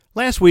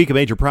Last week, a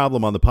major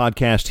problem on the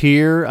podcast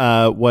here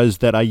was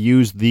that I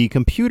used the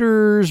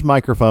computer's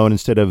microphone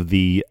instead of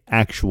the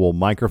actual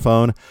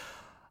microphone.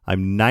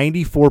 I'm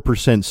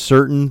 94%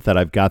 certain that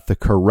I've got the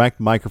correct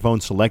microphone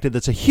selected.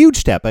 That's a huge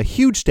step. A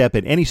huge step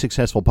in any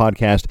successful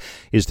podcast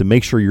is to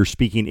make sure you're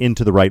speaking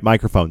into the right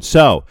microphone.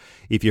 So,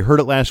 if you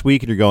heard it last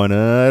week and you're going,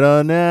 I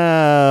don't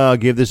know, I'll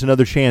give this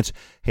another chance.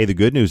 Hey, the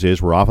good news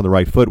is we're off on the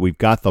right foot. We've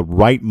got the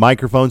right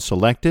microphone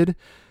selected,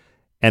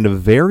 and a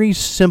very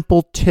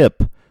simple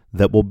tip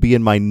that will be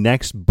in my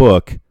next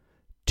book,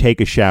 Take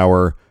a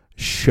Shower,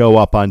 Show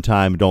Up on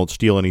Time, Don't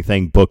Steal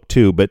Anything, Book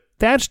 2. But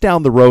that's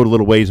down the road a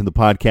little ways in the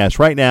podcast.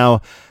 Right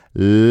now,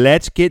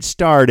 let's get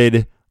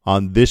started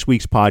on this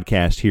week's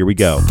podcast. Here we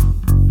go.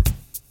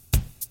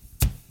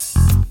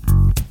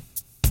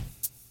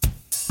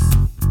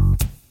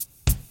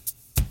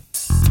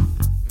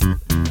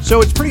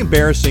 So it's pretty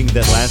embarrassing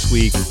that last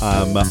week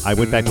I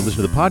went back to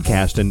listen to the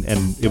podcast and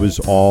it was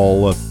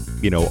all,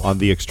 on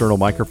the external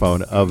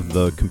microphone of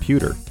the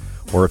computer,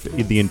 or if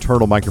the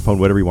internal microphone,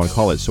 whatever you want to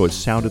call it. So it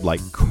sounded like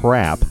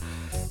crap.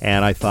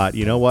 And I thought,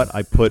 you know what?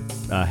 I put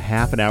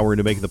half an hour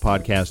into making the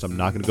podcast. I'm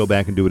not going to go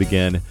back and do it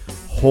again.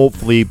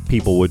 Hopefully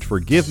people would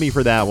forgive me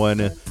for that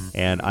one.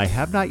 And I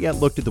have not yet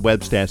looked at the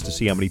web stats to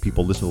see how many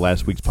people listened to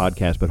last week's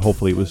podcast, but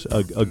hopefully it was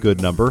a good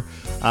number.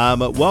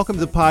 Welcome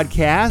to the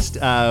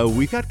podcast.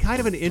 We've got kind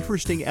of an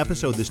interesting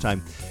episode this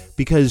time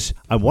because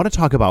I want to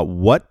talk about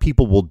what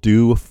people will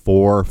do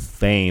for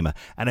fame.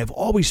 And I've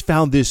always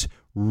found this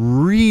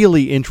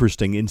really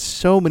interesting in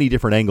so many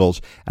different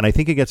angles, and I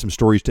think I got some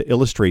stories to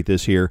illustrate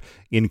this here,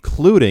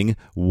 including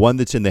one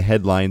that's in the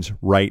headlines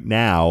right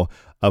now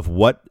of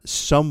what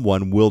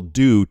someone will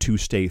do to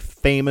stay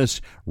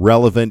famous,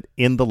 relevant,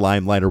 in the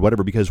limelight or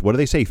whatever, because what do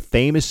they say?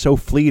 Fame is so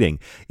fleeting.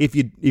 If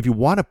you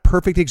want a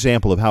perfect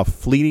example of how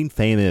fleeting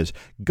fame is,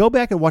 go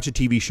back and watch a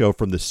TV show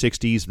from the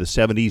 60s, the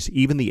 70s,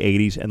 even the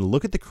 80s, and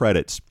look at the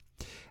credits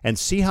and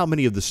see how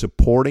many of the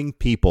supporting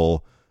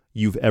people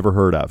you've ever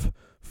heard of.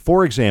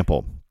 For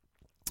example,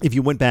 if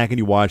you went back and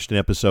you watched an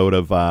episode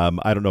of,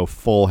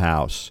 Full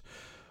House,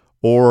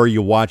 or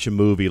you watch a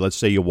movie, let's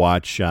say you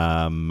watch,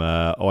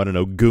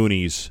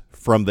 Goonies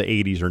from the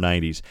 80s or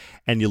 90s,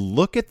 and you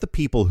look at the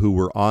people who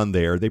were on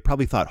there, they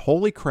probably thought,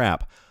 holy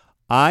crap,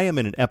 I am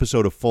in an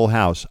episode of Full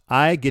House.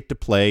 I get to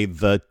play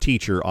the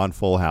teacher on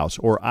Full House,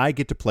 or I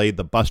get to play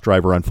the bus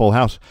driver on Full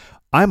House.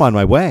 I'm on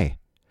my way.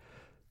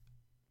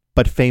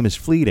 But fame is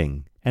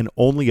fleeting, and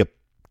only a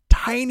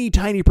tiny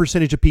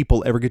percentage of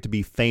people ever get to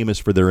be famous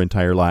for their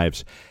entire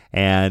lives.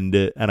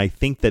 And I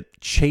think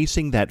that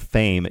chasing that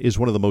fame is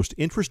one of the most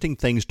interesting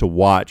things to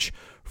watch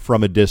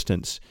from a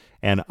distance.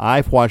 And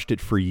I've watched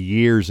it for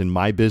years in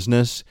my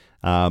business.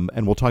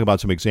 And we'll talk about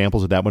some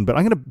examples of that one. But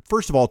I'm going to,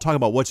 first of all, talk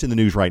about what's in the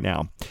news right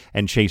now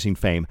and chasing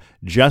fame.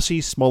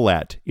 Jussie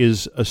Smollett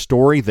is a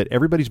story that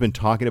everybody's been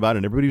talking about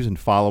and everybody's been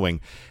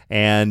following.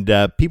 And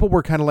people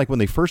were kind of like, when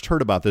they first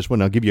heard about this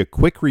one, I'll give you a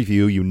quick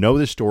review. You know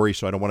this story,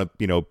 so I don't want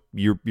to,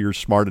 you're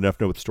smart enough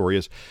to know what the story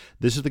is.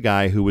 This is the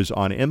guy who was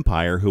on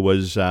Empire, who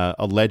was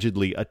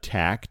allegedly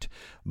attacked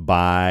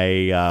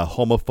by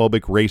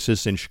homophobic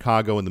racists in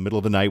Chicago in the middle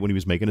of the night when he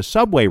was making a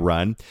subway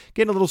run,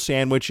 getting a little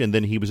sandwich, and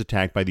then he was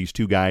attacked by these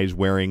two guys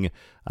wearing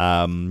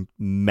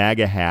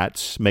MAGA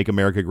hats, Make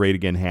America Great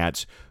Again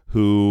hats,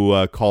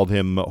 who called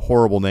him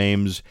horrible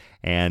names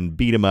and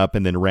beat him up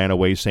and then ran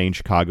away saying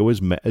Chicago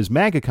is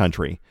MAGA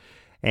country.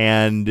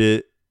 And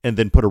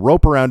then put a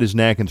rope around his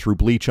neck and threw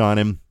bleach on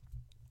him.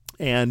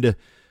 And,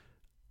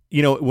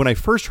 when I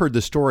first heard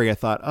the story, I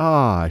thought,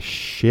 oh,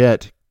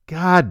 shit,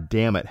 God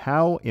damn it,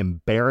 how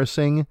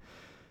embarrassing.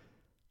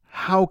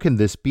 How can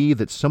this be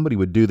that somebody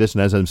would do this?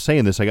 And as I'm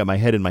saying this, I got my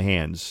head in my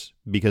hands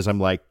because I'm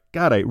like,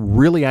 God, I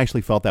really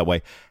actually felt that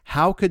way.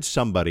 How could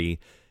somebody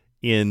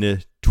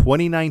in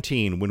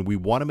 2019, when we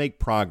want to make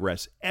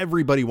progress,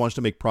 everybody wants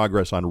to make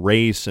progress on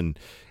race and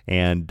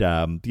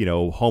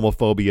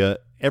homophobia,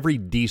 every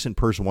decent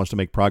person wants to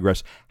make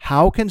progress.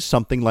 How can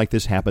something like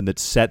this happen that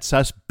sets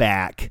us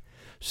back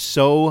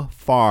so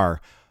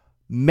far?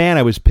 Man,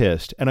 I was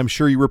pissed, and I'm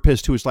sure you were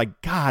pissed too. It's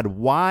like, God,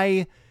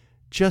 why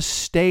just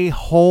stay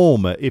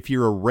home? If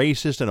you're a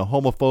racist and a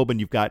homophobe and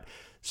you've got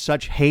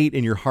such hate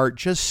in your heart,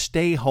 just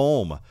stay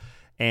home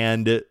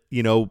and,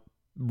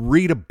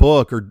 read a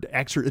book or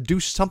do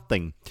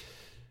something.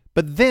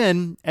 But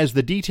then, as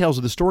the details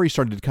of the story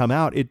started to come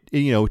out,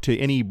 to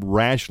any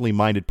rationally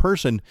minded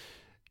person,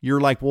 you're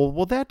like,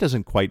 well, that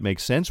doesn't quite make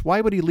sense. Why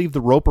would he leave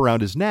the rope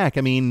around his neck?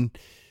 I mean,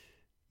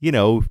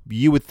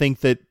 you would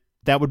think that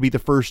would be the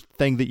first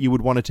thing that you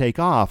would want to take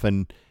off.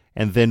 And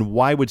then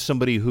why would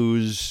somebody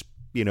who's,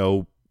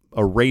 a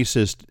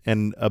racist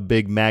and a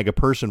big MAGA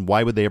person,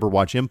 why would they ever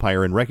watch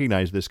Empire and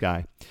recognize this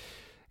guy?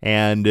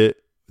 And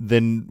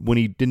then when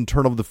he didn't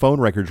turn over the phone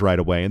records right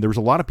away, and there was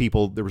a lot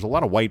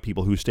of white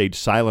people who stayed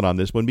silent on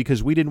this one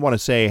because we didn't want to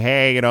say,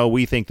 hey,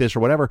 we think this or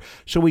whatever.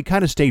 So we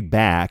kind of stayed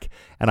back,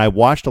 and I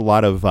watched a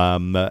lot of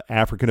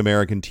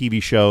African-American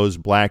TV shows,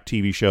 black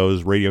TV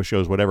shows, radio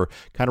shows, whatever,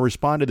 kind of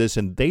respond to this,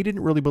 and they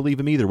didn't really believe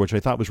him either, which I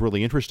thought was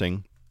really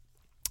interesting.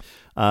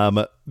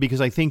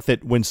 Because I think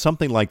that when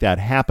something like that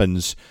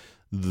happens,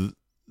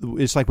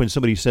 it's like when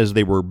somebody says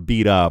they were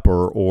beat up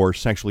or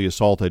sexually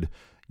assaulted.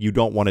 You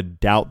don't want to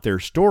doubt their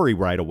story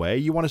right away.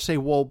 You want to say,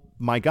 well,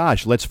 my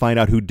gosh, let's find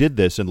out who did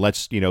this and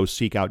let's,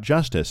 seek out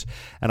justice.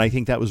 And I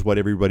think that was what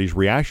everybody's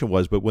reaction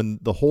was. But when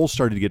the holes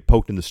started to get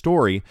poked in the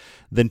story,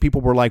 then people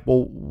were like,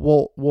 well,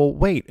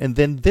 wait. And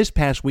then this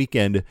past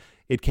weekend,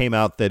 it came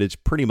out that it's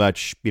pretty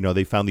much,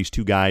 they found these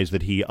two guys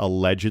that he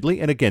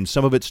allegedly, and again,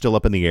 some of it's still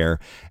up in the air.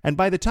 And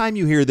by the time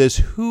you hear this,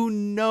 who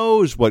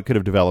knows what could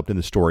have developed in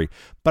the story.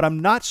 But I'm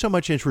not so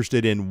much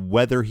interested in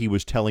whether he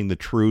was telling the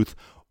truth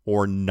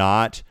or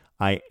not.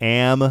 I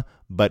am,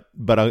 but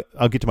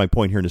I'll get to my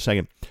point here in a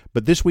second.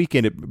 But this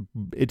weekend,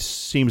 it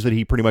seems that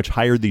he pretty much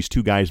hired these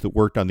two guys that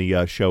worked on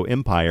the show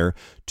Empire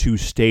to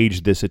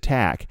stage this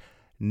attack.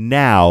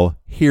 Now,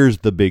 here's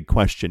the big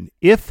question.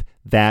 If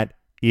that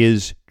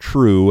is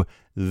true,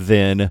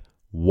 then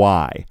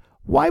why?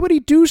 Why would he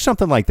do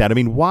something like that? I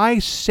mean, why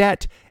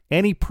set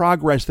any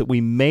progress that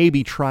we may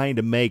be trying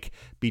to make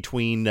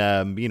between,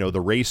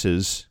 the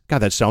races? God,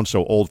 that sounds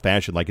so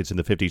old-fashioned, like it's in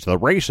the 50s. The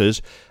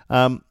races.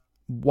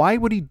 Why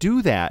would he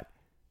do that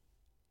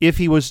if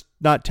he was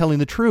not telling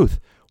the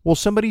truth? Well,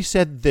 somebody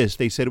said this.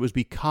 They said it was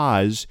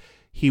because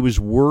he was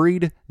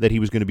worried that he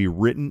was going to be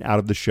written out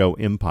of the show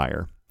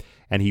Empire,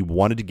 and he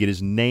wanted to get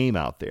his name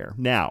out there.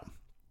 Now,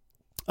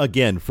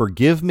 again,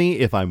 forgive me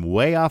if I'm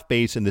way off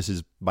base, and this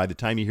is, by the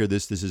time you hear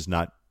this is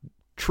not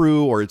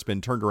true or it's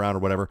been turned around or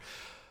whatever.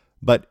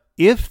 But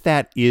if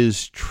that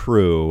is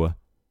true,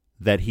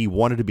 that he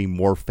wanted to be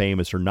more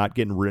famous or not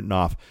getting written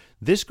off,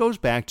 this goes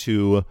back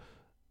to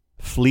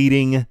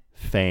fleeting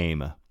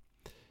fame.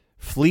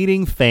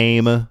 Fleeting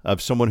fame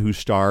of someone who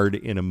starred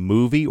in a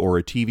movie or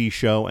a TV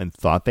show and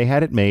thought they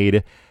had it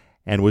made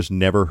and was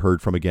never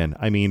heard from again.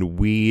 I mean,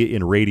 we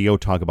in radio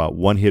talk about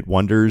one-hit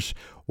wonders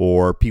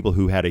or people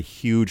who had a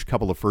huge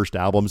couple of first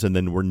albums and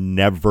then were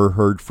never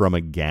heard from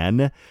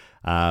again.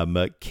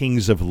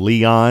 Kings of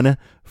Leon,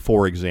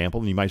 for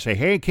example. And you might say,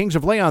 hey, Kings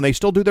of Leon, they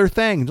still do their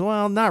thing.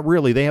 Well, not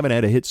really. They haven't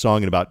had a hit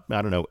song in about,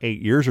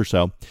 8 years or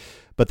so.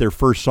 But their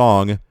first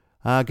song,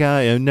 I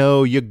gotta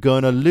know you're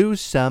gonna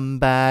lose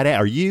somebody,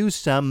 or you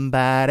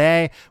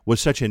somebody, was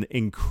such an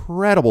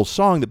incredible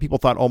song that people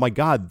thought, oh my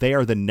God, they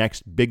are the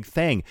next big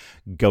thing.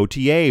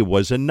 Gautier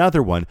was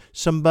another one.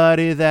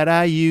 Somebody that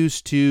I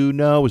used to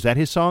know. Was that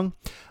his song?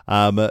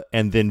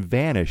 And then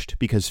vanished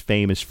because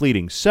fame is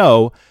fleeting.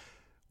 So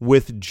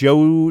with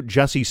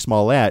Jussie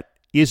Smollett,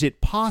 is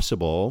it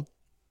possible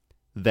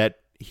that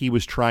he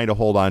was trying to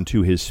hold on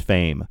to his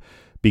fame?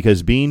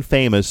 Because being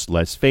famous,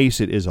 let's face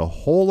it, is a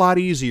whole lot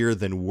easier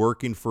than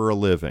working for a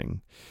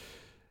living.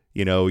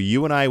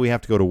 You and I, we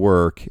have to go to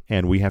work,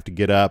 and we have to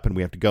get up, and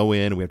we have to go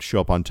in, and we have to show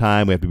up on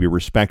time, we have to be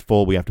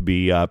respectful, we have to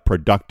be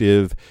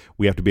productive,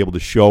 we have to be able to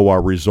show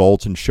our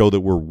results and show that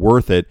we're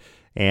worth it.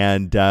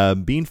 And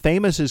being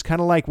famous is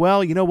kind of like,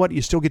 well, you know what?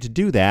 You still get to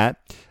do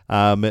that.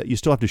 You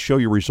still have to show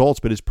your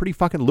results, but it's pretty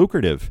fucking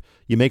lucrative.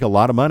 You make a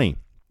lot of money.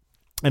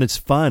 And it's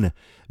fun,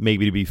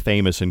 maybe, to be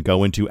famous and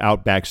go into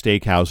Outback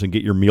Steakhouse and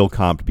get your meal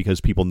comped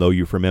because people know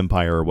you from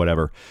Empire or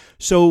whatever.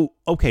 So,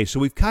 okay, so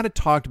we've kind of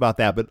talked about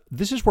that, but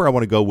this is where I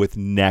want to go with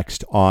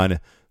next on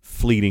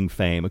fleeting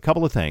fame. A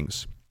couple of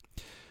things.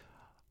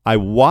 I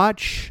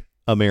watch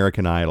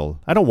American Idol.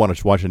 I don't want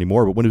to watch it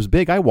anymore, but when it was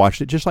big, I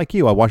watched it just like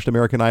you. I watched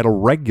American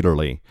Idol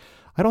regularly.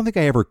 I don't think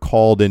I ever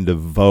called in to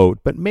vote,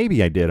 but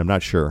maybe I did. I'm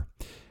not sure.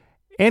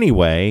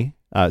 Anyway,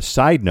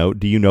 side note,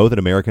 do you know that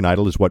American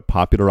Idol is what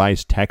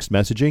popularized text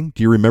messaging?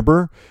 Do you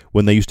remember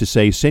when they used to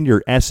say, send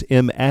your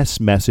SMS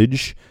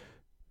message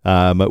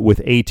with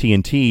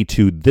AT&T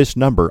to this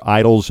number,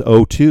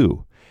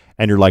 Idols02?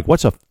 And you're like,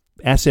 what's a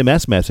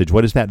SMS message?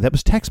 What is that? That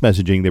was text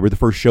messaging. They were the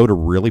first show to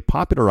really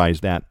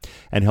popularize that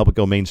and help it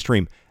go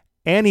mainstream.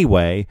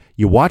 Anyway,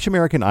 you watch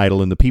American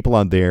Idol and the people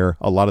on there,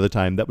 a lot of the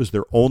time, that was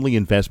their only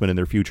investment in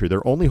their future,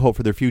 their only hope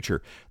for their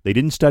future. They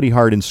didn't study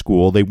hard in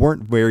school. They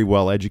weren't very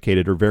well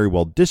educated or very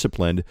well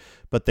disciplined,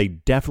 but they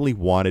definitely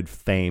wanted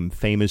fame.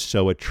 Fame is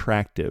so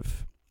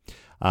attractive.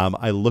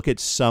 I look at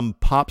some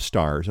pop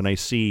stars and I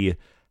see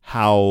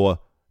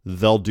how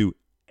they'll do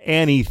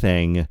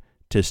anything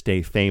to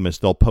stay famous.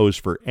 They'll pose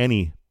for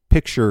any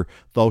picture.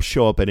 They'll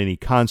show up at any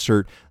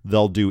concert.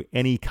 They'll do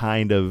any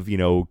kind of,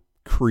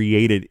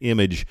 created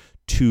image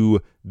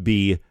to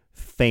be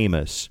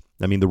famous.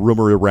 I mean, the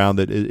rumor around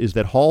that is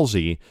that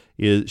Halsey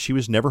she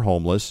was never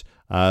homeless.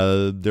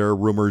 There are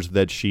rumors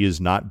that she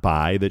is not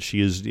bi, that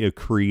she has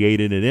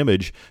created an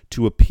image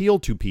to appeal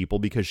to people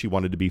because she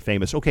wanted to be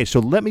famous. Okay, so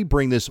let me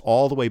bring this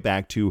all the way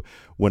back to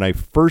when I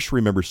first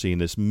remember seeing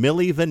this.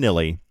 Milli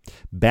Vanilli,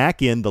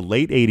 back in the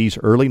late 80s,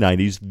 early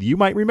 90s. You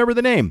might remember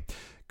the name.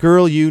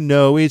 Girl, you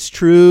know it's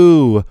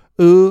true.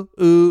 Ooh,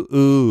 ooh,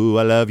 ooh,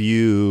 I love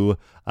you.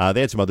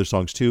 They had some other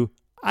songs too.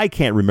 I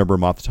can't remember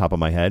them off the top of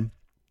my head.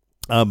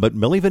 But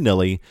Milli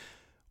Vanilli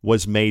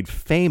was made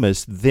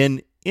famous,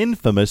 then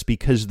infamous,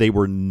 because they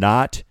were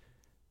not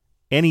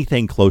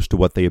anything close to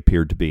what they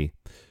appeared to be.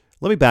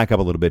 Let me back up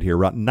a little bit here.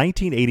 Around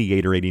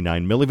 1988 or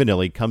 89, Milli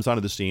Vanilli comes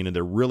onto the scene, and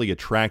they're really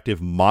attractive,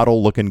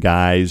 model-looking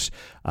guys.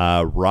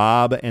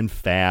 Rob and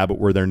Fab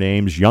were their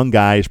names. Young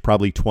guys,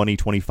 probably 20,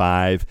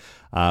 25,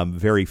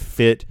 very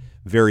fit,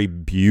 very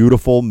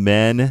beautiful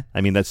men.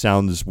 I mean, that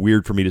sounds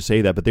weird for me to say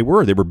that, but they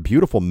were. They were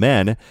beautiful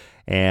men,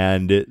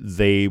 and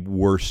they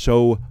were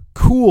so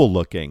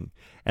cool-looking.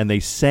 And they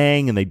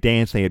sang and they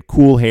danced. They had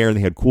cool hair and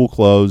they had cool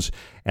clothes,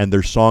 and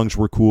their songs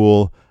were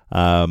cool.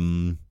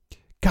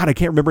 God, I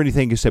can't remember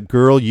anything except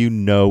Girl, You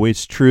Know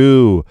It's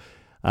True.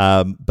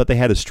 But they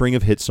had a string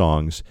of hit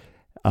songs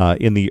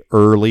in the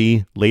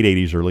late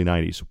 80s, early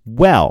 90s.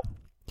 Well,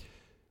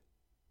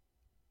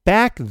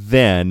 back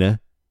then,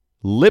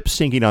 lip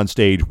syncing on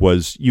stage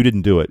was, you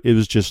didn't do it. It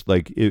was just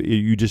like,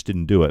 you just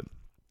didn't do it.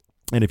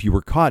 And if you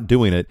were caught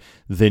doing it,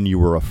 then you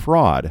were a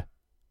fraud.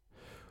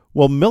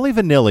 Well, Milli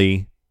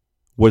Vanilli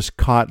was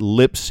caught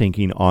lip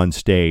syncing on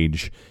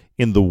stage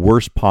in the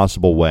worst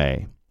possible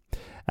way.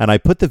 And I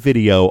put the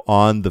video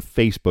on the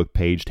Facebook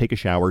page, Take a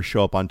Shower,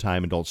 Show Up on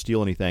Time, and Don't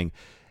Steal Anything.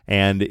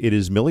 And it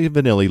is Milli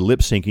Vanilli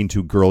lip syncing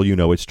to Girl, You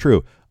Know It's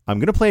True. I'm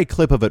going to play a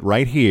clip of it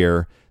right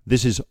here.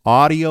 This is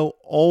audio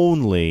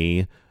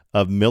only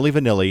of Milli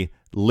Vanilli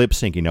lip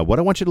syncing. Now, what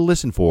I want you to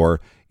listen for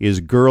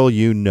is Girl,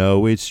 You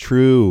Know It's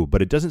True.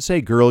 But it doesn't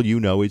say Girl, You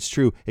Know It's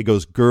True. It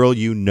goes Girl,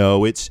 You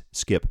Know It's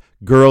skip.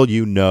 Girl,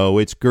 You Know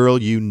It's Girl,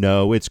 You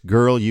Know It's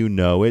Girl, You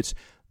Know It's.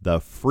 The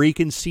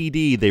freaking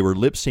CD they were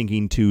lip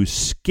syncing to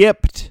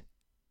skipped.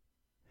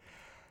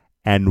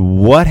 And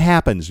what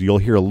happens? You'll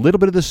hear a little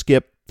bit of the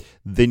skip,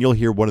 then you'll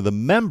hear one of the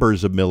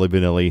members of Milli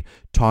Vanilli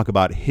talk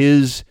about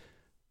his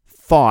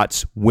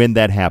thoughts when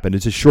that happened.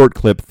 It's a short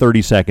clip,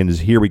 30 seconds.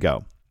 Here we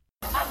go.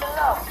 I'm in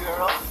love,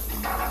 girl.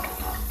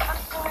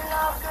 I'm so in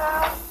love,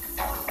 girl.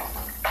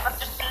 I'm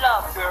just in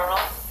love, girl.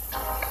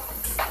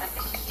 And this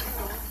is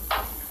true.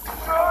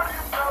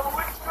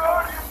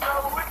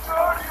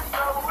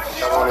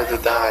 I wanted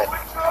to die.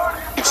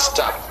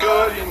 Stop,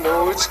 girl, you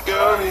know it's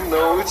girl, you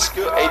know it's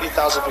girl.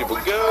 80,000 people,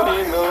 girl,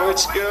 you know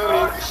it's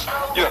girl.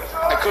 You know,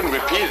 I couldn't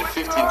repeat it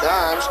 15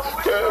 times.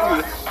 Girl,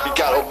 it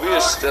got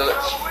obvious still.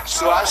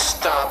 So I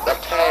stopped, I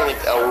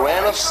panicked, I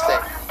ran off stage.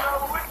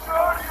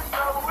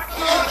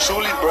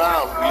 Julie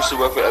Brown, who used to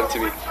work for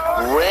MTV,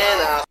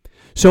 ran out.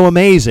 So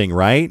amazing,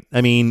 right?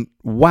 I mean,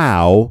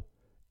 wow.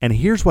 And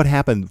here's what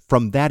happened.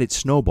 From that, it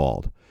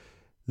snowballed.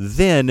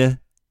 Then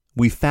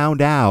we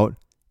found out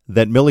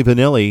that Milli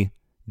Vanilli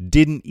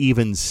didn't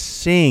even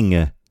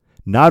sing.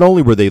 Not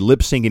only were they lip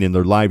syncing in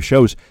their live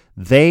shows,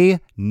 they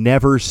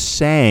never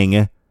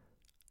sang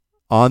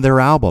on their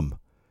album.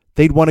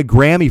 They'd won a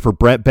Grammy for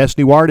Best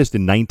New Artist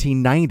in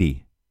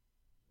 1990.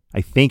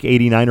 I think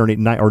 89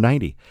 or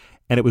 90.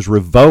 And it was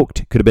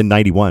revoked. Could have been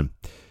 91.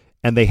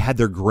 And they had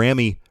their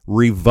Grammy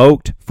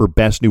revoked for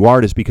Best New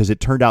Artist because it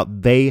turned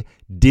out they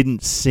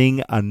didn't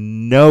sing a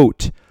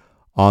note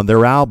on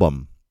their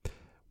album.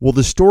 Well,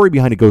 the story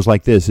behind it goes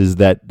like this, is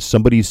that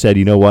somebody said,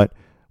 you know what?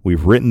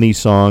 We've written these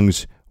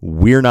songs.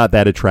 We're not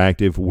that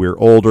attractive. We're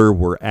older.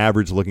 We're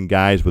average-looking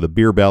guys with a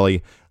beer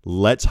belly.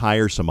 Let's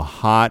hire some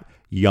hot,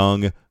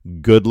 young,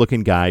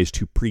 good-looking guys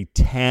to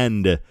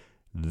pretend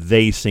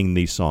they sing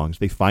these songs.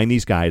 They find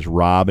these guys,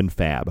 Rob and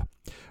Fab.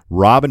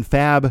 Rob and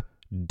Fab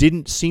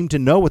didn't seem to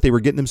know what they were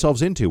getting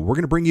themselves into. We're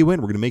going to bring you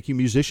in. We're going to make you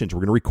musicians.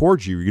 We're going to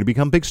record you. You're going to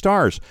become big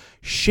stars.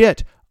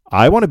 Shit,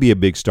 I want to be a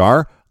big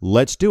star.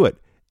 Let's do it.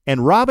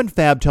 And Rob and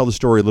Fab tell the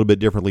story a little bit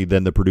differently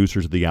than the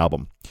producers of the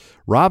album.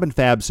 Rob and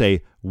Fab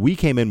say, we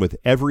came in with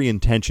every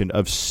intention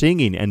of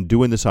singing and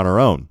doing this on our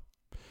own.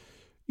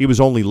 It was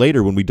only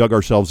later when we dug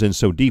ourselves in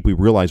so deep we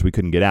realized we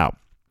couldn't get out.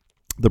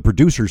 The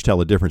producers tell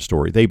a different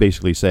story. They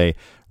basically say,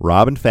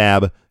 Rob and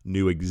Fab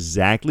knew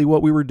exactly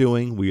what we were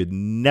doing. We had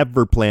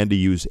never planned to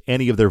use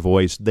any of their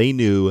voice. They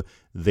knew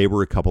they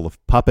were a couple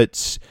of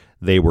puppets.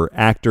 They were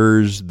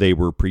actors. They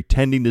were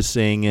pretending to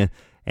sing.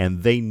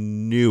 And they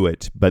knew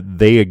it, but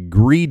they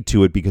agreed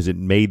to it because it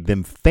made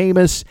them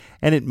famous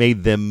and it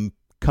made them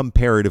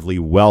comparatively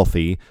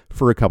wealthy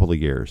for a couple of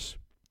years.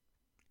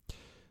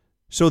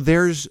 So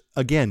there's,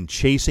 again,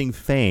 chasing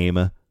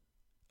fame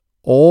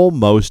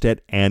almost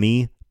at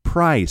any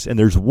price. And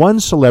there's one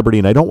celebrity,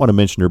 and I don't want to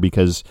mention her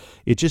because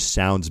it just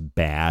sounds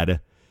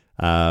bad,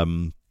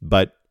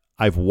 but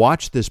I've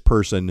watched this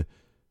person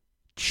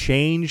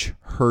change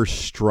her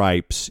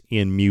stripes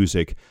in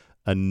music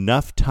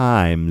enough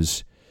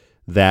times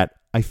that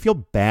I feel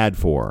bad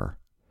for her,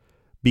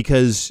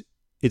 because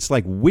it's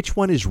like, which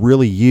one is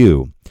really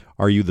you?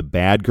 Are you the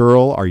bad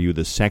girl? Are you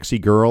the sexy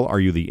girl? Are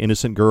you the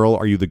innocent girl?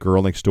 Are you the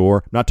girl next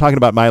door? I'm not talking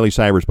about Miley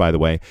Cyrus, by the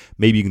way.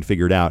 Maybe you can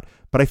figure it out.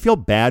 But I feel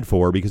bad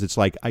for her because it's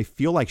like, I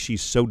feel like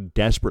she's so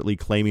desperately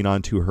claiming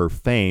onto her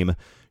fame.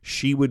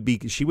 She would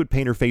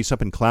paint her face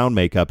up in clown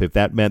makeup if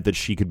that meant that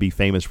she could be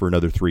famous for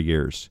another 3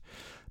 years.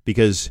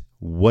 Because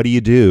what do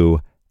you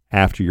do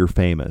after you're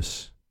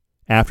famous?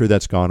 After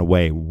that's gone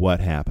away,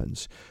 what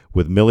happens?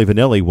 With Milli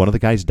Vanilli, one of the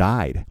guys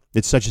died.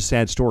 It's such a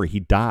sad story. He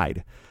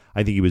died.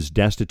 I think he was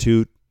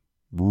destitute,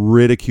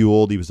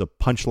 ridiculed. He was a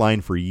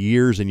punchline for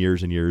years and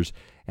years and years,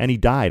 and he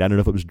died. I don't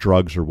know if it was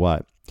drugs or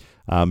what.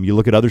 You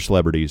look at other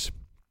celebrities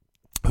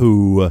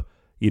who,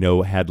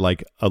 had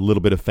like a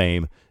little bit of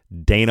fame.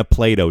 Dana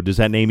Plato. Does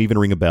that name even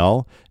ring a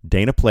bell?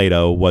 Dana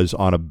Plato was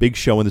on a big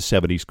show in the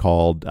 70s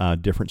called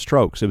Different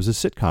Strokes. It was a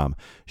sitcom.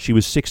 She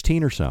was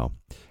 16 or so.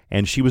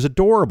 And she was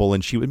adorable,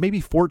 and she was maybe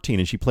 14,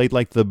 and she played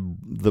like the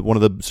one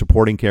of the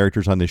supporting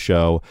characters on this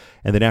show.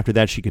 And then after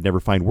that, she could never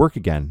find work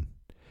again.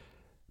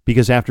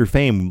 Because after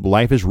fame,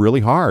 life is really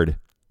hard.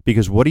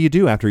 Because what do you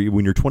do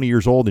when you're 20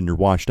 years old and you're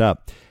washed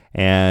up?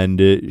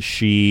 And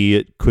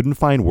she couldn't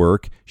find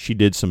work. She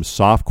did some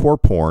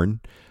softcore porn.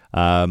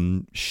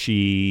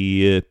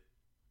 She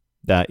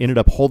ended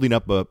up holding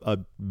up a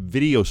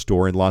video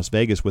store in Las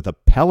Vegas with a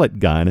pellet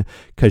gun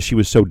because she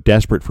was so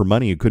desperate for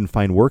money and couldn't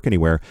find work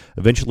anywhere.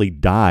 Eventually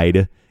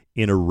died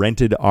in a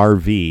rented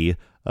RV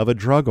of a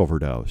drug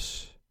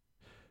overdose.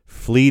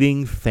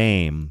 Fleeting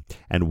fame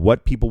and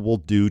what people will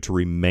do to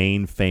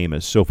remain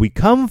famous. So if we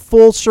come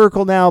full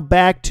circle now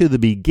back to the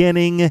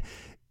beginning,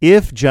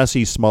 if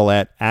Jussie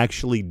Smollett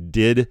actually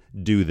did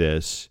do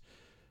this,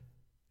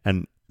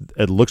 and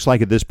it looks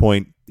like at this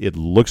point, it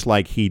looks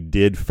like he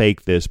did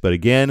fake this. But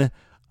again,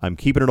 I'm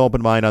keeping an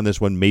open mind on this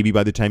one. Maybe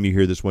by the time you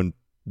hear this one,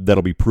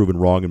 that'll be proven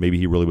wrong and maybe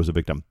he really was a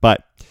victim.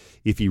 But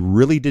if he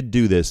really did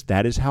do this,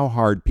 that is how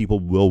hard people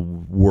will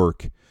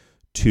work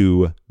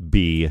to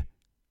be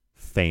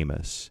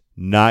famous.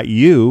 Not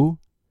you,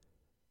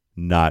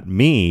 not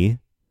me,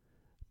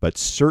 but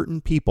certain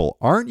people.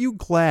 Aren't you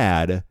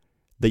glad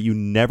that you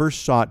never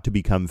sought to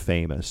become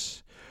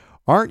famous?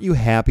 Aren't you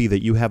happy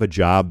that you have a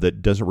job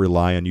that doesn't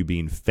rely on you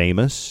being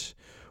famous,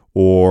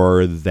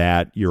 or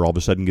that you're all of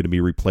a sudden going to be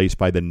replaced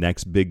by the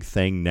next big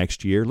thing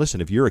next year? Listen,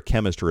 if you're a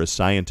chemist or a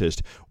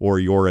scientist or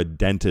you're a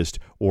dentist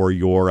or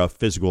you're a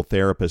physical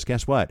therapist,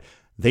 guess what?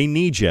 They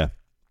need you.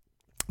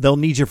 They'll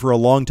need you for a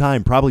long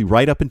time, probably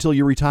right up until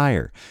you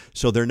retire.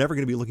 So they're never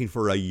going to be looking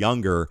for a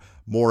younger,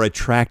 more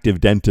attractive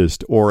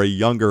dentist or a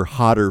younger,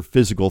 hotter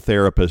physical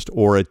therapist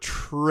or a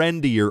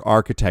trendier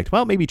architect.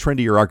 Well, maybe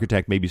trendier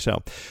architect, maybe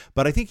so.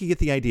 But I think you get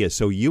the idea.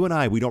 So you and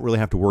I, we don't really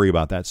have to worry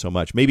about that so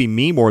much. Maybe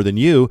me more than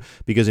you,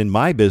 because in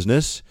my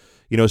business,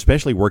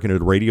 especially working at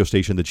a radio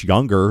station that's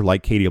younger,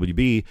 like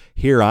KDWB,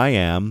 here I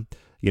am,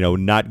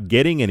 not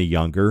getting any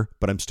younger,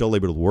 but I'm still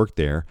able to work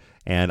there.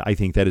 And I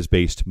think that is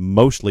based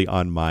mostly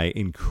on my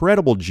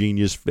incredible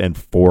genius and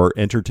for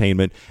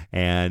entertainment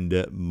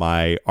and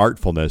my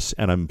artfulness.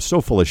 And I'm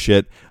so full of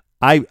shit.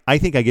 I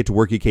think I get to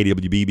work at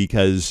KDWB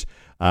because,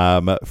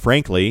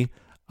 frankly,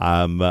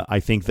 I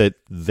think that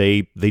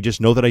they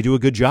just know that I do a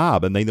good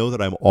job, and they know that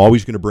I'm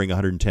always going to bring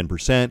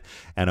 110%,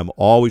 and I'm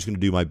always going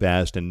to do my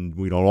best. And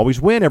we don't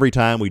always win every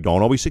time. We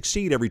don't always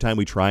succeed every time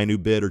we try a new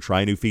bit or try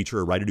a new feature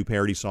or write a new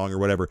parody song or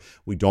whatever.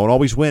 We don't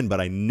always win,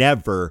 but I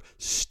never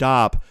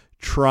stop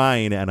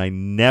trying, and I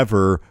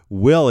never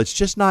will. It's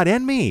just not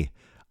in me.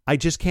 I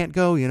just can't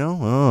go,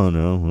 oh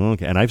no,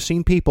 okay. And I have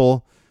seen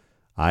people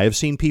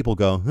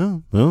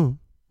go, oh,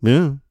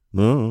 yeah.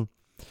 And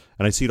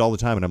I see it all the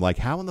time, and I'm like,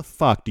 how in the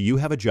fuck do you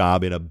have a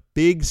job in a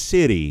big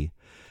city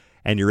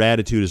and your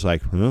attitude is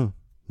like, oh,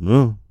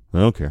 I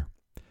don't care?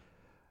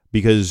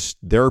 Because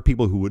there are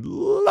people who would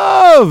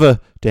love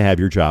to have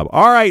your job.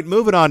 All right,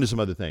 moving on to some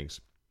other things.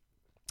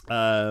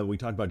 We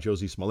talked about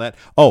Jussie Smollett.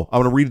 Oh, I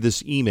want to read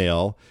this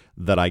email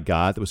that I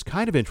got that was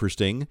kind of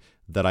interesting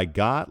that I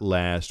got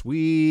last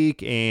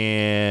week,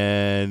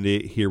 and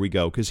here we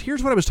go. Because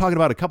here's what I was talking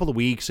about a couple of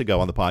weeks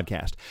ago on the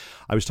podcast.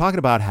 I was talking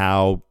about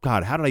how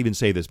did I even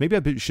say this? Maybe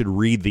I should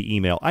read the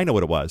email. I know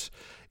what it was.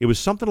 It was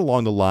something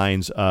along the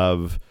lines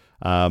of,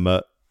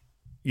 when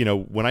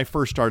I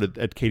first started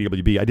at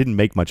KDWB, I didn't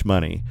make much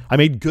money. I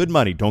made good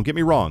money. Don't get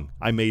me wrong.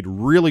 I made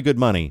really good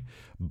money,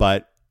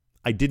 but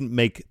I didn't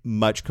make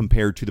much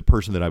compared to the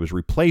person that I was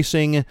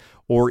replacing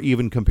or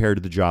even compared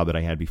to the job that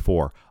I had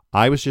before.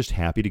 I was just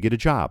happy to get a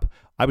job.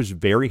 I was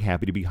very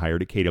happy to be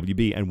hired at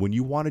KWB. And when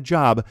you want a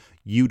job,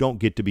 you don't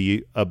get to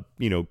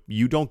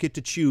you don't get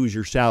to choose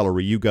your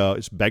salary. You go,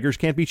 beggars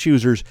can't be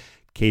choosers.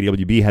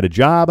 KWB had a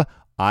job.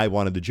 I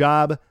wanted the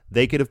job.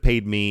 They could have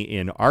paid me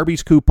in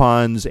Arby's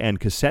coupons and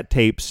cassette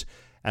tapes.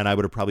 And I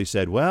would have probably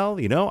said, well,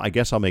 I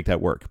guess I'll make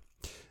that work.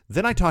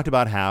 Then I talked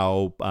about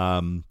how,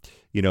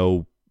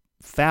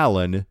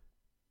 Fallon,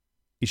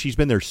 she's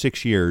been there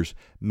 6 years,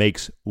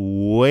 makes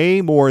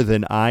way more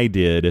than I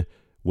did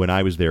when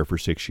I was there for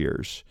 6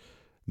 years.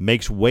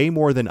 Makes way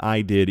more than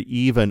I did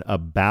even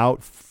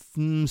about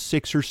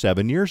 6 or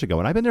 7 years ago.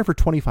 And I've been there for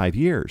 25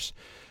 years.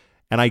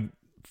 And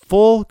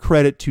full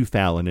credit to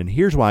Fallon. And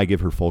here's why I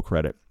give her full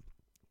credit.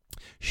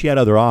 She had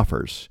other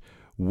offers.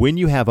 When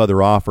you have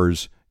other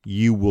offers,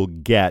 you will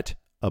get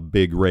a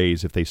big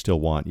raise if they still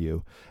want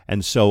you.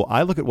 And so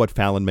I look at what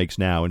Fallon makes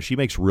now, and she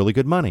makes really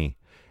good money.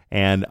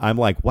 And I'm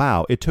like,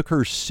 wow, it took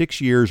her 6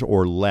 years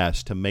or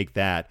less to make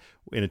that.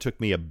 And it took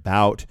me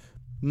about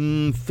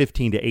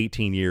 15 to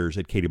 18 years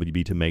at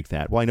KWB to make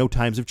that. Well, I know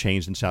times have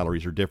changed and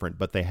salaries are different,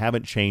 but they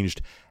haven't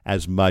changed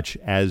as much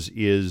as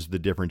is the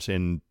difference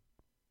in,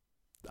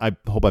 I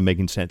hope I'm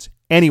making sense.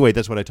 Anyway,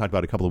 that's what I talked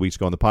about a couple of weeks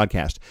ago on the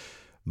podcast.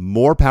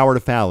 More power to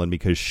Fallon,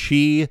 because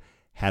she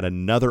had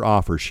another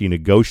offer. She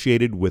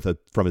negotiated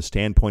from a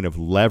standpoint of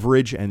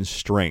leverage and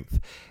strength.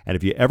 And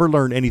if you ever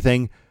learn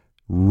anything,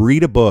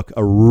 read a book,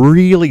 a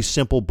really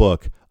simple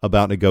book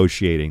about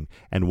negotiating.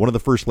 And one of the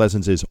first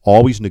lessons is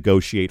always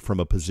negotiate from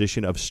a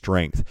position of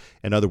strength.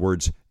 In other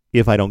words,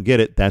 if I don't get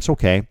it, that's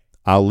okay.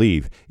 I'll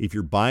leave. If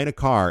you're buying a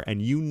car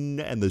and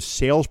the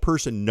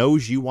salesperson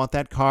knows you want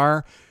that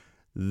car,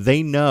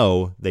 they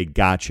know they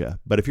gotcha.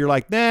 But if you're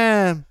like,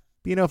 nah,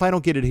 if I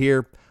don't get it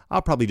here,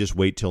 I'll probably just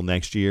wait till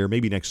next year,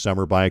 maybe next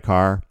summer, buy a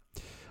car.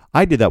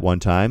 I did that one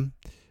time.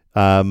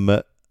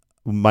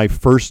 My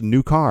first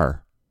new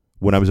car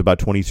when I was about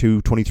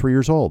 22, 23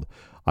 years old.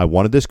 I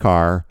wanted this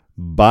car,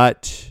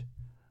 but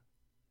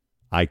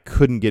I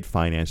couldn't get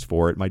financed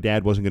for it. My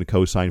dad wasn't going to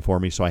co-sign for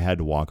me, so I had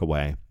to walk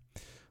away.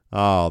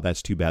 Oh,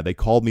 that's too bad. They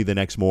called me the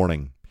next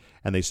morning,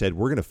 and they said,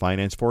 we're going to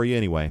finance for you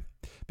anyway,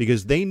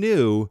 because they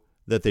knew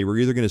that they were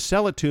either going to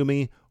sell it to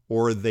me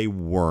or they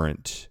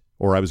weren't,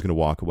 or I was going to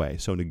walk away.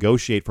 So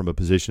negotiate from a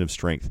position of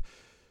strength.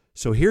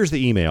 So here's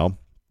the email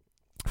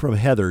from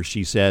Heather.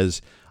 She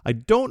says, I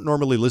don't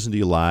normally listen to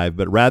you live,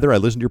 but rather I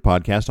listen to your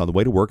podcast on the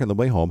way to work and the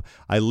way home.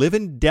 I live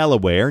in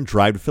Delaware and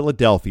drive to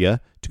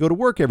Philadelphia to go to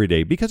work every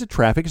day. Because of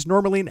traffic, it's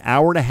normally an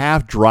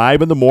hour-and-a-half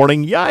drive in the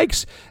morning,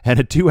 yikes, and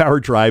a 2-hour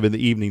drive in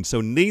the evening.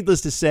 So needless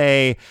to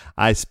say,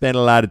 I spend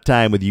a lot of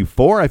time with you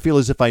four. I feel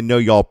as if I know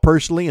y'all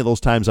personally, and those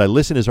times I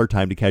listen is our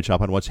time to catch up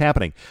on what's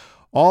happening.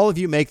 All of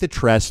you make the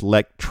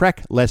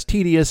trek less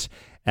tedious,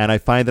 and I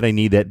find that I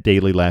need that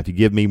daily laugh you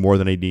give me more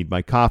than I need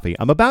my coffee.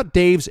 I'm about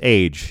Dave's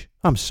age.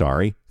 I'm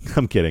sorry.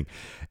 I'm kidding.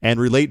 And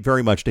relate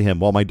very much to him.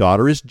 While my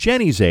daughter is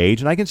Jenny's age,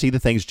 and I can see the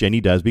things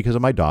Jenny does because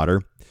of my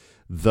daughter,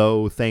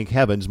 though, thank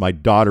heavens, my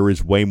daughter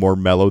is way more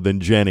mellow than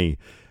Jenny.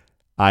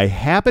 I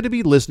happened to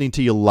be listening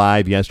to you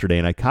live yesterday,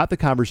 and I caught the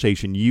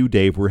conversation you,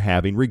 Dave, were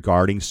having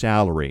regarding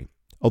salary.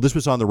 Oh, this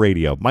was on the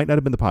radio. Might not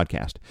have been the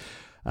podcast.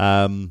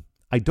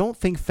 I don't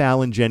think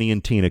Fallon, Jenny,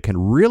 and Tina can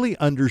really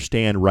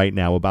understand right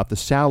now about the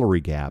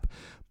salary gap,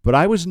 but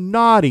I was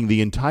nodding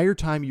the entire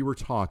time you were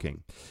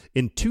talking.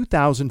 In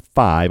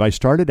 2005, I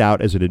started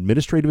out as an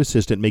administrative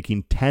assistant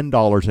making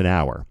 $10 an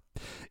hour.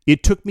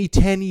 It took me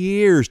 10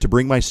 years to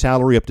bring my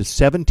salary up to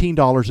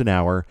 $17 an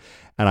hour,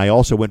 and I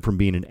also went from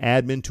being an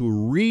admin to a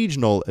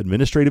regional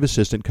administrative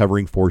assistant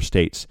covering 4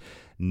 states.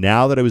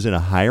 Now that I was in a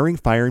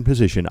hiring-firing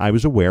position, I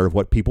was aware of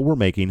what people were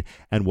making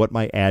and what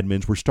my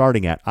admins were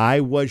starting at. I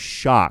was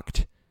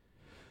shocked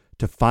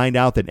to find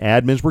out that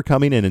admins were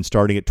coming in and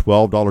starting at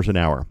 $12 an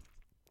hour.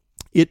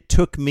 It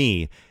took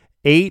me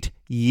 8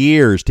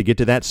 years to get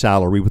to that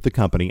salary with the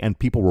company, and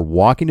people were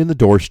walking in the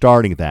door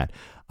starting at that.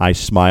 I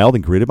smiled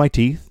and gritted my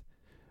teeth,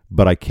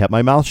 but I kept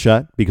my mouth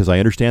shut because I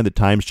understand that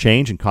times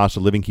change and cost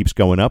of living keeps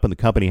going up, and the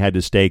company had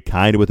to stay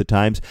kind of with the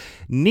times.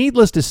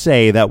 Needless to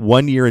say, that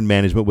 1 year in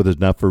management was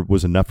enough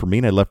for me,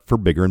 and I left for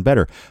bigger and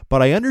better.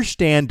 But I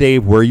understand,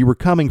 Dave, where you were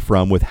coming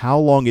from with how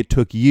long it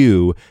took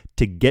you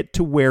to get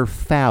to where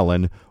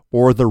Fallon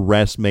or the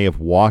rest may have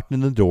walked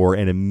in the door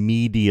and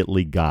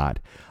immediately got.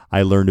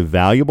 I learned a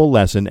valuable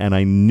lesson, and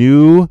I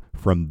knew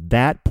from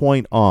that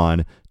point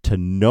on to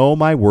know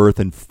my worth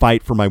and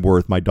fight for my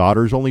worth. My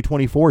daughter's only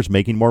 24, is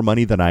making more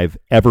money than I've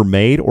ever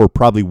made or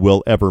probably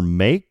will ever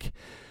make.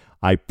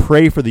 I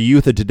pray for the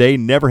youth of today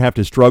never have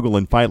to struggle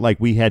and fight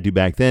like we had to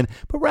back then,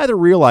 but rather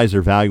realize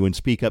their value and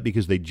speak up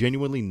because they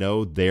genuinely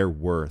know their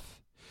worth.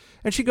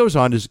 And she goes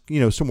on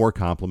to, some more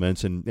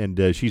compliments,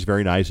 and she's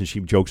very nice, and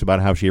she jokes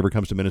about how if she ever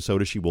comes to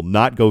Minnesota, she will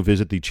not go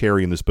visit the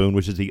Cherry in the Spoon,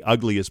 which is the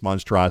ugliest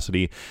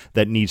monstrosity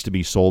that needs to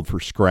be sold for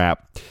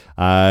scrap.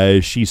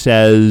 She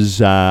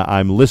says,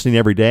 I'm listening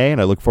every day,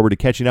 and I look forward to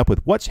catching up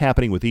with what's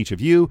happening with each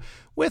of you.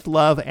 With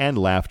love and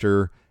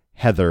laughter,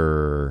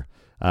 Heather.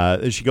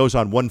 She goes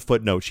on one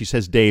footnote. She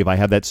says, Dave, I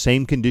have that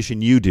same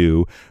condition you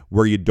do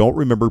where you don't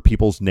remember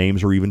people's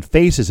names or even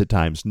faces at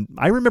times.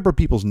 I remember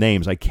people's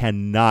names. I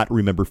cannot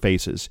remember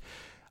faces.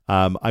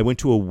 I went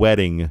to a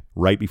wedding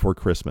right before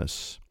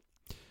Christmas.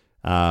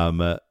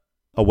 A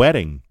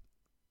wedding.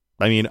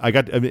 I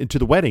got to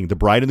the wedding. The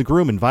bride and the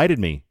groom invited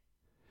me.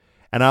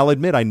 And I'll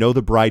admit, I know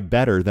the bride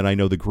better than I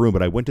know the groom,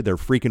 but I went to their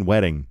freaking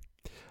wedding.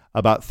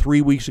 About 3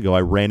 weeks ago,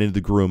 I ran into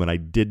the groom, and I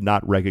did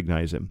not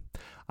recognize him.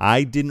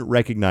 I didn't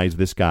recognize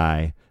this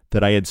guy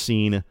that I had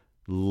seen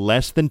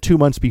less than 2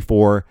 months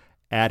before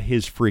at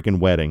his freaking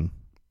wedding.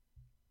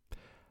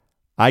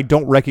 I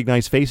don't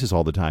recognize faces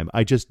all the time.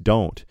 I just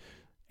don't.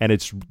 And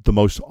it's the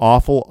most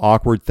awful,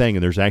 awkward thing,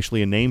 and there's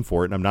actually a name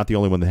for it, and I'm not the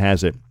only one that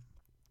has it.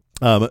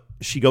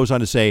 She goes on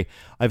to say,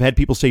 I've had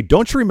people say,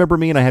 don't you remember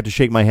me? And I have to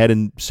shake my head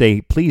and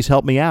say, please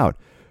help me out.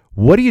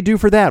 What do you do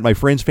for that? My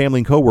friends,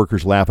 family, and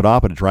coworkers laugh it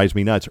off, and it drives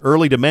me nuts.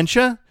 Early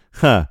dementia?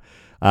 Huh.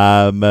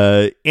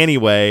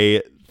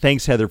 Anyway,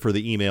 thanks, Heather, for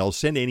the email.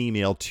 Send an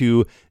email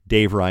to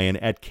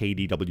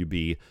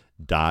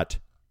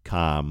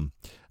daveryan@kdwb.com.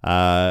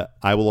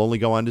 I will only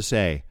go on to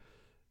say,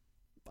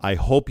 I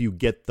hope you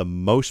get the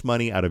most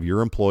money out of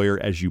your employer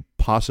as you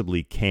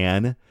possibly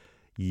can,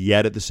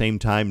 yet at the same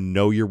time,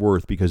 know your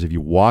worth. Because if you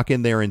walk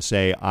in there and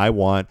say, I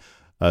want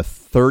a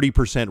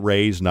 30%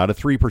 raise, not a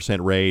 3%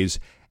 raise,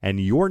 and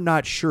you're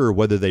not sure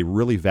whether they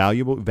really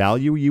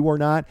value you or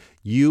not,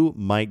 you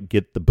might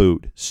get the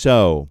boot.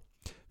 So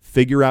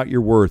figure out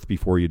your worth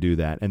before you do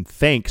that. And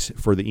thanks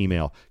for the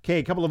email. Okay,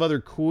 a couple of other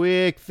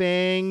quick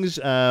things.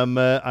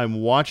 I'm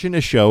watching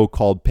a show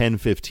called Pen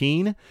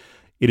 15.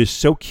 It is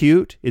so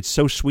cute. It's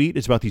so sweet.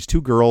 It's about these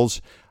two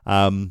girls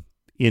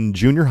in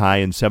junior high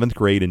in 7th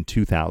grade in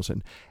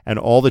 2000. And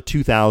all the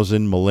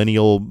 2000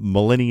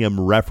 millennium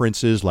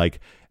references like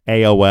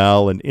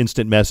AOL and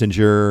Instant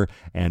Messenger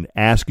and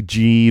Ask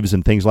Jeeves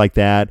and things like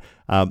that.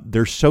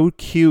 They're so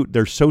cute.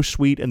 They're so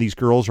sweet. And these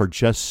girls are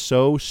just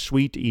so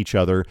sweet to each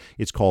other.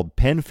 It's called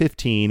Pen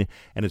 15.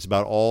 And it's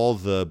about all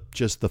the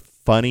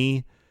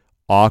funny,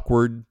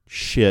 awkward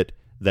shit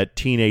that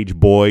teenage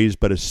boys,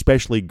 but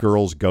especially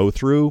girls, go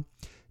through.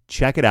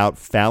 Check it out.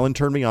 Fallon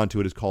turned me onto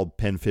it. It's called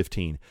Pen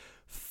 15.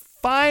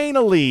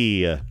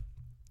 Finally,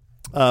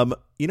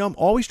 I'm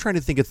always trying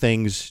to think of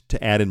things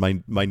to add in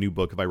my new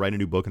book. If I write a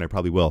new book, and I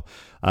probably will,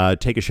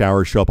 Take a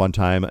Shower, Show Up on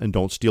Time, and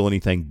Don't Steal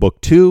Anything,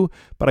 Book 2.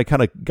 But I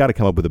kind of got to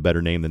come up with a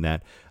better name than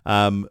that.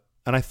 And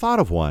I thought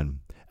of one.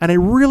 And I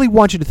really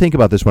want you to think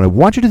about this one. I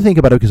want you to think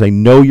about it because I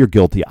know you're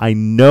guilty. I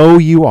know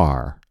you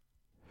are.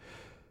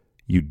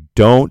 You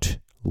don't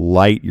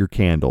light your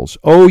candles.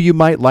 Oh, you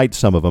might light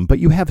some of them, but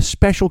you have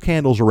special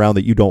candles around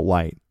that you don't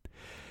light.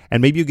 And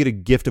maybe you get a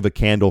gift of a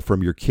candle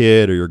from your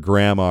kid or your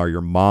grandma or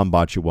your mom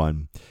bought you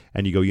one.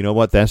 And you go, you know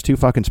what? That's too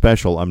fucking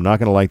special. I'm not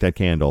going to light that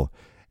candle.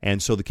 And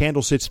so the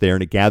candle sits there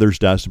and it gathers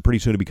dust, and pretty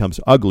soon it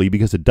becomes ugly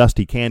because a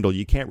dusty candle,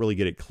 you can't really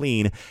get it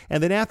clean.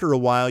 And then after a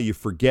while, you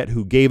forget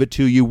who gave it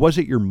to you. Was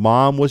it your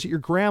mom? Was it your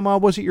grandma?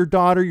 Was it your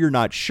daughter? You're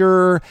not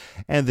sure.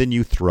 And then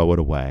you throw it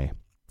away.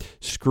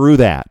 Screw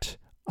that.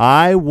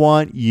 I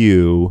want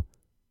you,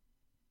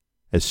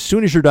 as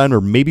soon as you're done, or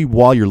maybe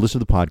while you're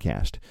listening to the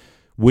podcast,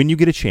 when you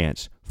get a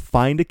chance,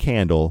 find a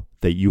candle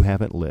that you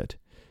haven't lit.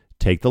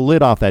 Take the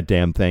lid off that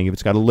damn thing, if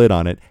it's got a lid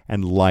on it,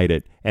 and light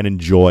it, and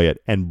enjoy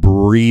it, and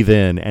breathe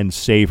in, and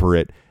savor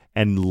it,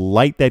 and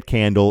light that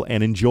candle,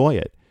 and enjoy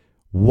it.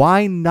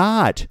 Why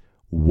not?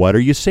 What are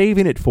you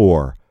saving it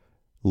for?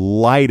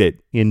 Light it,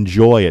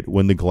 enjoy it.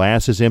 When the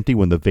glass is empty,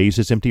 when the vase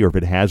is empty, or if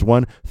it has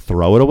one,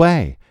 throw it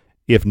away.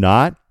 If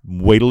not,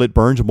 wait till it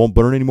burns and won't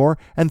burn anymore,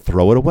 and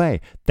throw it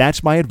away.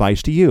 That's my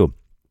advice to you.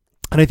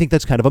 And I think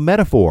that's kind of a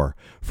metaphor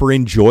for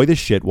enjoy the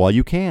shit while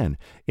you can.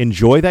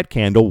 Enjoy that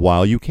candle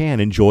while you can.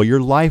 Enjoy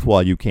your life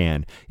while you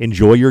can.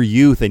 Enjoy your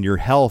youth and your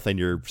health and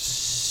your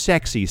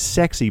sexy,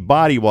 sexy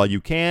body while you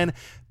can.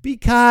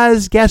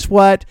 Because guess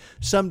what?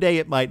 Someday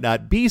it might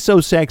not be so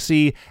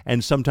sexy,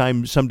 and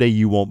someday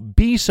you won't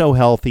be so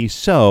healthy.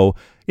 So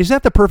is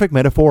that the perfect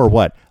metaphor or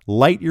what?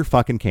 Light your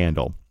fucking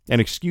candle. And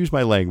excuse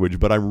my language,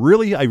 but I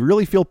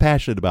really feel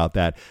passionate about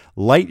that.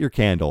 Light your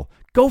candle.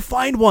 Go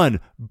find one,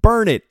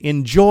 burn it,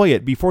 enjoy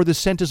it before the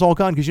scent is all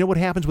gone. Because you know what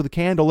happens with a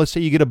candle? Let's say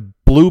you get a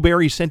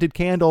blueberry scented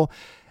candle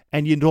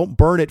and you don't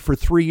burn it for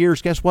 3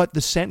 years. Guess what?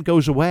 The scent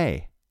goes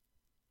away.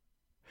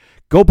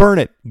 Go burn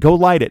it. Go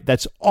light it.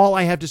 That's all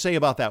I have to say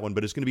about that one,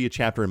 but it's going to be a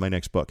chapter in my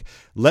next book.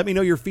 Let me know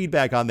your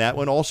feedback on that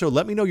one. Also,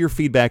 let me know your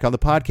feedback on the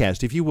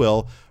podcast. If you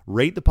will,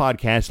 rate the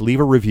podcast,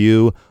 leave a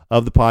review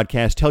of the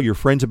podcast, tell your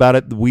friends about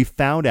it. We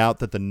found out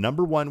that the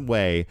number one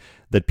way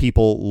that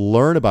people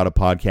learn about a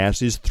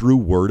podcast is through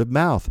word of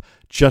mouth.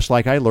 Just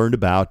like I learned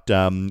about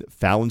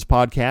Fallon's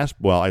podcast.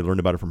 Well, I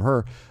learned about it from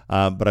her,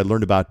 but I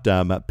learned about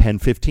Pen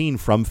 15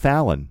 from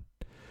Fallon.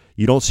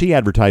 You don't see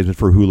advertisement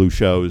for Hulu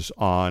shows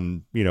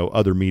on,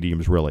 other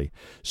mediums, really.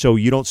 So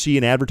you don't see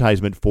an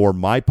advertisement for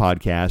my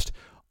podcast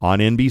on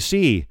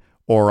NBC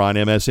or on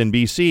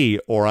MSNBC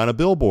or on a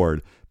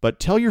billboard.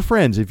 But tell your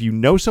friends, if you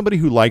know somebody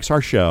who likes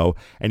our show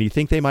and you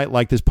think they might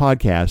like this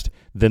podcast,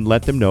 then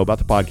let them know about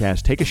the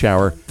podcast. Take a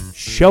shower,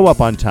 show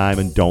up on time,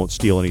 and don't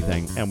steal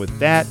anything. And with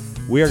that,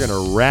 we are going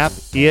to wrap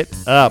it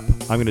up.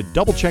 I'm going to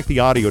double check the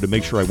audio to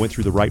make sure I went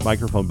through the right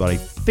microphone, but I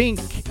think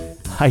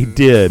I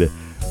did.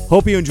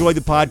 Hope you enjoyed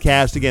the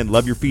podcast. Again,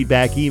 love your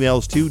feedback.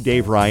 Emails to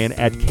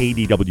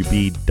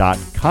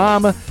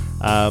daveryan@kdwb.com.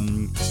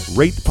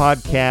 Rate the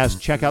podcast.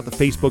 Check out the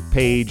Facebook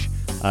page.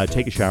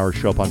 Take a shower,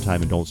 show up on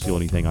time, and don't steal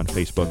anything on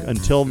Facebook.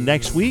 Until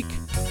next week,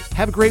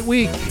 have a great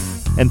week,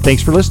 and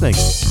thanks for listening.